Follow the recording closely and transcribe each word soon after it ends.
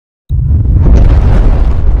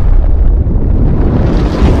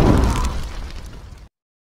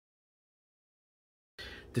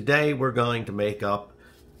Today we're going to make up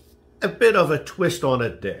a bit of a twist on a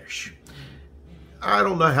dish. I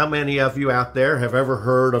don't know how many of you out there have ever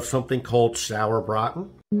heard of something called sauerbraten.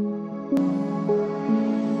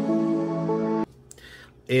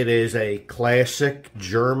 It is a classic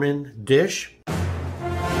German dish.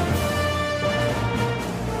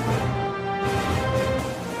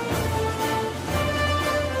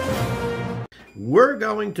 We're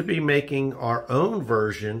going to be making our own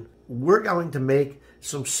version. We're going to make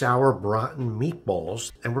some sauerbraten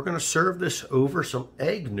meatballs, and we're going to serve this over some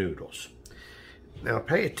egg noodles. Now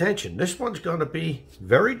pay attention, this one's going to be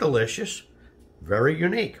very delicious, very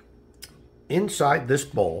unique. Inside this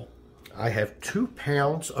bowl, I have 2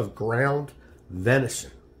 pounds of ground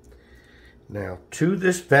venison. Now to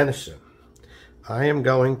this venison, I am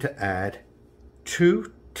going to add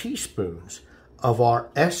 2 teaspoons of our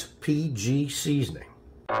SPG seasoning.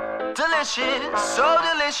 Delicious, so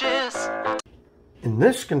delicious. In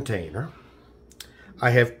this container,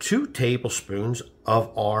 I have 2 tablespoons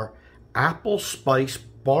of our apple spice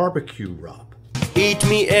barbecue rub. Eat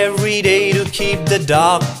me every day to keep the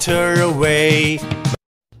doctor away. I'm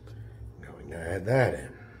going to add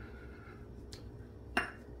that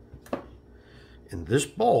in. In this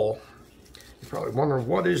bowl, you're probably wondering,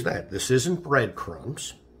 what is that? This isn't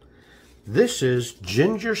breadcrumbs. This is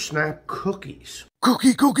ginger snap cookies.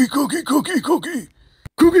 Cookie.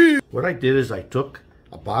 What I did is I took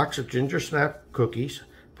a box of ginger snap cookies,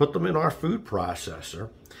 put them in our food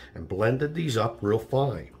processor, and blended these up real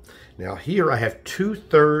fine. Now here I have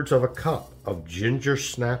 2/3 of a cup of ginger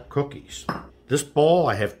snap cookies. This bowl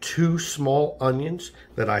I have 2 small onions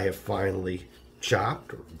that I have finely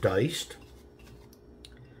chopped or diced.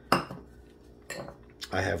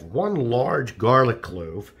 I have 1 large garlic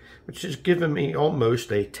clove, which has given me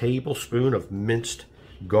almost a tablespoon of minced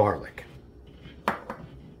garlic.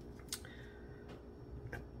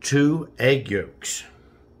 2 egg yolks.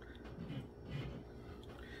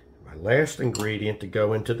 My last ingredient to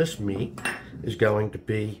go into this meat is going to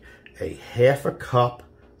be a 1/2 cup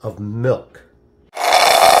of milk.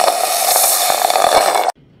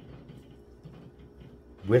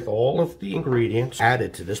 With all of the ingredients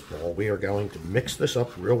added to this bowl, we are going to mix this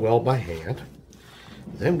up real well by hand.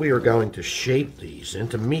 Then we are going to shape these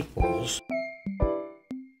into meatballs.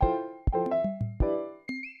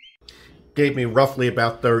 Gave me roughly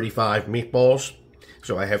about 35 meatballs,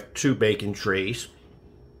 so I have 2 baking trays.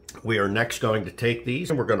 We are next going to take these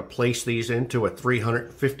and we're going to place these into a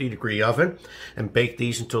 350-degree oven and bake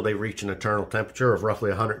these until they reach an internal temperature of roughly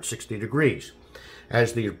 160 degrees.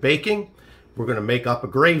 As they're baking, we're going to make up a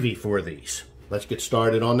gravy for these. Let's get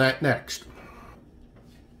started on that next.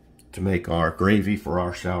 To make our gravy for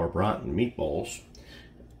our sauerbraten meatballs,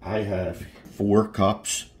 I have 4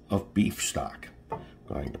 cups of beef stock. I'm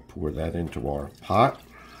going to pour that into our pot.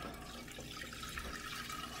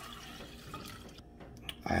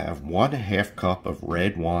 I have 1/2 cup of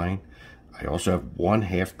red wine. I also have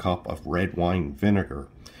 1/2 cup of red wine vinegar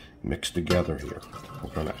mixed together here.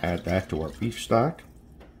 We're going to add that to our beef stock.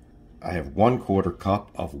 I have 1/4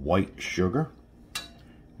 cup of white sugar.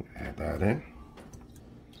 Add that in.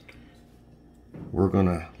 We're going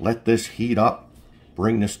to let this heat up,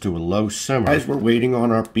 bring this to a low simmer. As we're waiting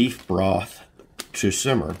on our beef broth to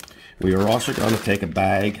simmer, we are also going to take a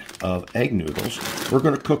bag of egg noodles. We're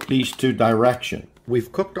going to cook these to direction.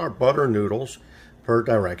 We've cooked our butter noodles per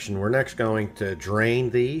direction. We're next going to drain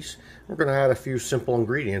these. We're going to add a few simple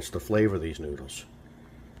ingredients to flavor these noodles.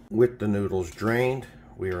 With the noodles drained,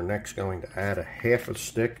 we are next going to add a 1/2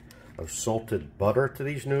 stick of salted butter to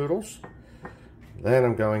these noodles. Then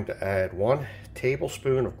I'm going to add 1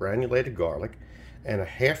 tablespoon of granulated garlic and a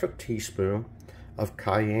 1/2 teaspoon of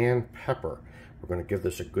cayenne pepper. We're going to give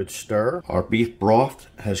this a good stir. Our beef broth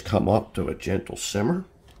has come up to a gentle simmer.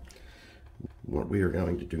 What we are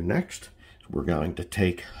going to do next is we're going to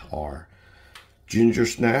take our ginger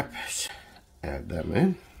snaps, add them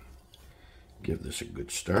in, give this a good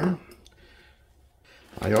stir.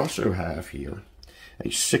 I also have here a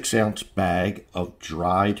 6-ounce bag of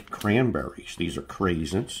dried cranberries. These are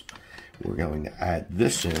craisins. We're going to add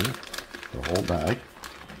this in, the whole bag.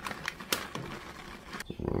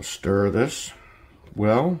 We're going to stir this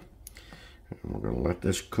well, and we're going to let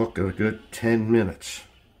this cook a good 10 minutes.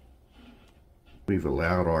 We've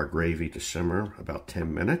allowed our gravy to simmer about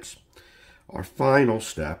 10 minutes. Our final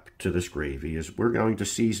step to this gravy is we're going to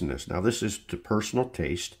season this. Now this is to personal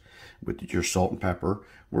taste with your salt and pepper.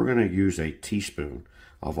 We're going to use a teaspoon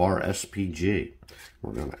of our SPG.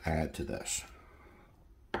 We're going to add to this.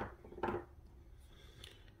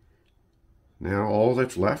 Now all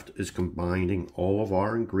that's left is combining all of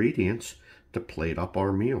our ingredients to plate up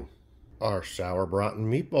our meal. Our sauerbraten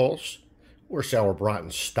meatballs, or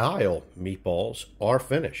sauerbraten style meatballs, are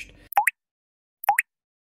finished.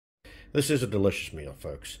 This is a delicious meal,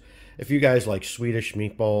 folks. If you guys like Swedish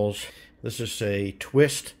meatballs, this is a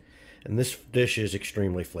twist, and this dish is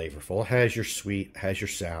extremely flavorful. It has your sweet, has your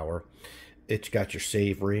sour, it's got your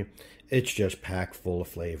savory. It's just packed full of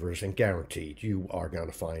flavors, and guaranteed you are going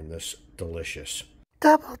to find this delicious.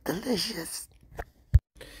 Double delicious.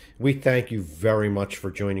 We thank you very much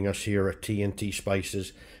for joining us here at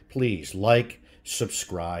TNTspices. Please like,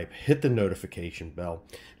 subscribe, hit the notification bell,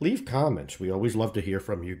 leave comments. We always love to hear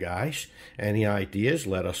from you guys. Any ideas,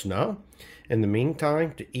 let us know. In the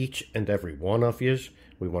meantime, to each and every one of you,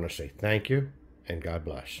 we want to say thank you and God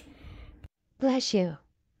bless. Bless you.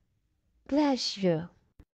 Bless you.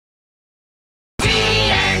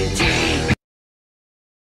 TNT.